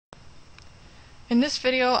In this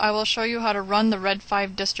video, I will show you how to run the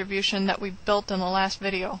Red5 distribution that we built in the last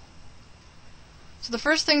video. So the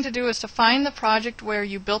first thing to do is to find the project where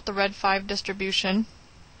you built the Red5 distribution,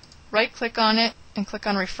 right-click on it, and click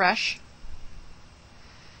on Refresh.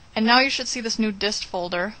 And now you should see this new dist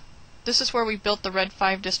folder. This is where we built the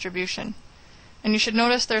Red5 distribution. And you should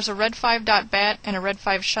notice there's a red5.bat and a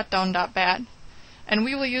red5shutdown.bat. And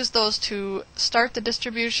we will use those to start the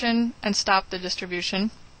distribution and stop the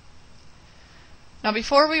distribution. Now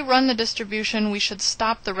before we run the distribution, we should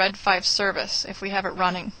stop the Red5 service if we have it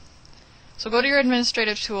running. So go to your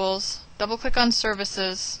administrative tools, double click on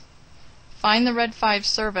services, find the Red5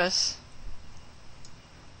 service,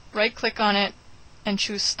 right click on it, and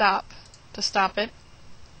choose stop to stop it.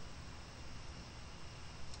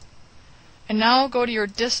 And now go to your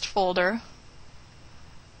dist folder.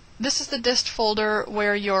 This is the dist folder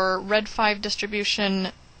where your Red5 distribution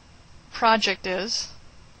project is,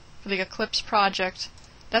 for the Eclipse project.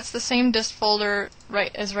 That's the same dist folder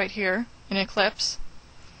as right here in Eclipse.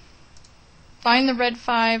 Find the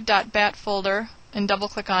red5.bat folder and double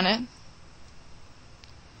click on it.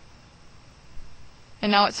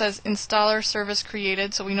 And now it says installer service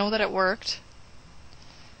created, so we know that it worked.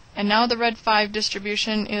 And now the Red5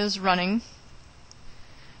 distribution is running.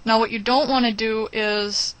 Now what you don't want to do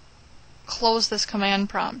is close this command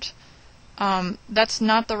prompt. That's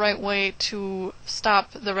not the right way to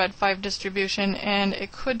stop the Red5 distribution, and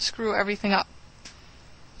it could screw everything up.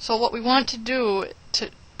 So what we want to do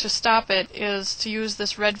to stop it is to use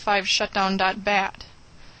this red5shutdown.bat.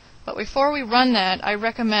 But before we run that, I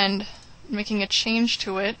recommend making a change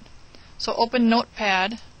to it. So open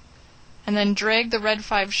Notepad and then drag the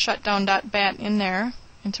red5shutdown.bat in there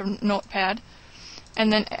into Notepad,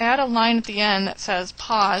 and then add a line at the end that says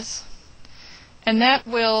pause, and that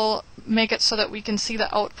will make it so that we can see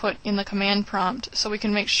the output in the command prompt, so we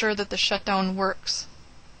can make sure that the shutdown works.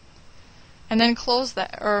 And then close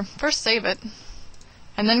that, or first save it,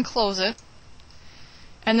 and then close it,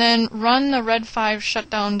 and then run the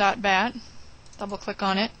red5shutdown.bat, double click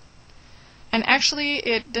on it, and actually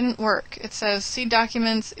it didn't work. It says C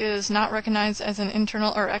documents is not recognized as an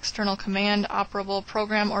internal or external command, operable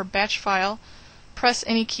program, or batch file. Press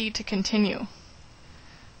any key to continue.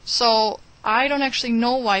 So I don't actually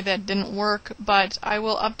know why that didn't work, but I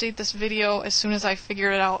will update this video as soon as I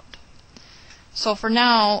figure it out. So for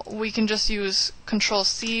now, we can just use Control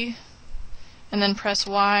C and then press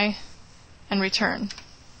Y and return.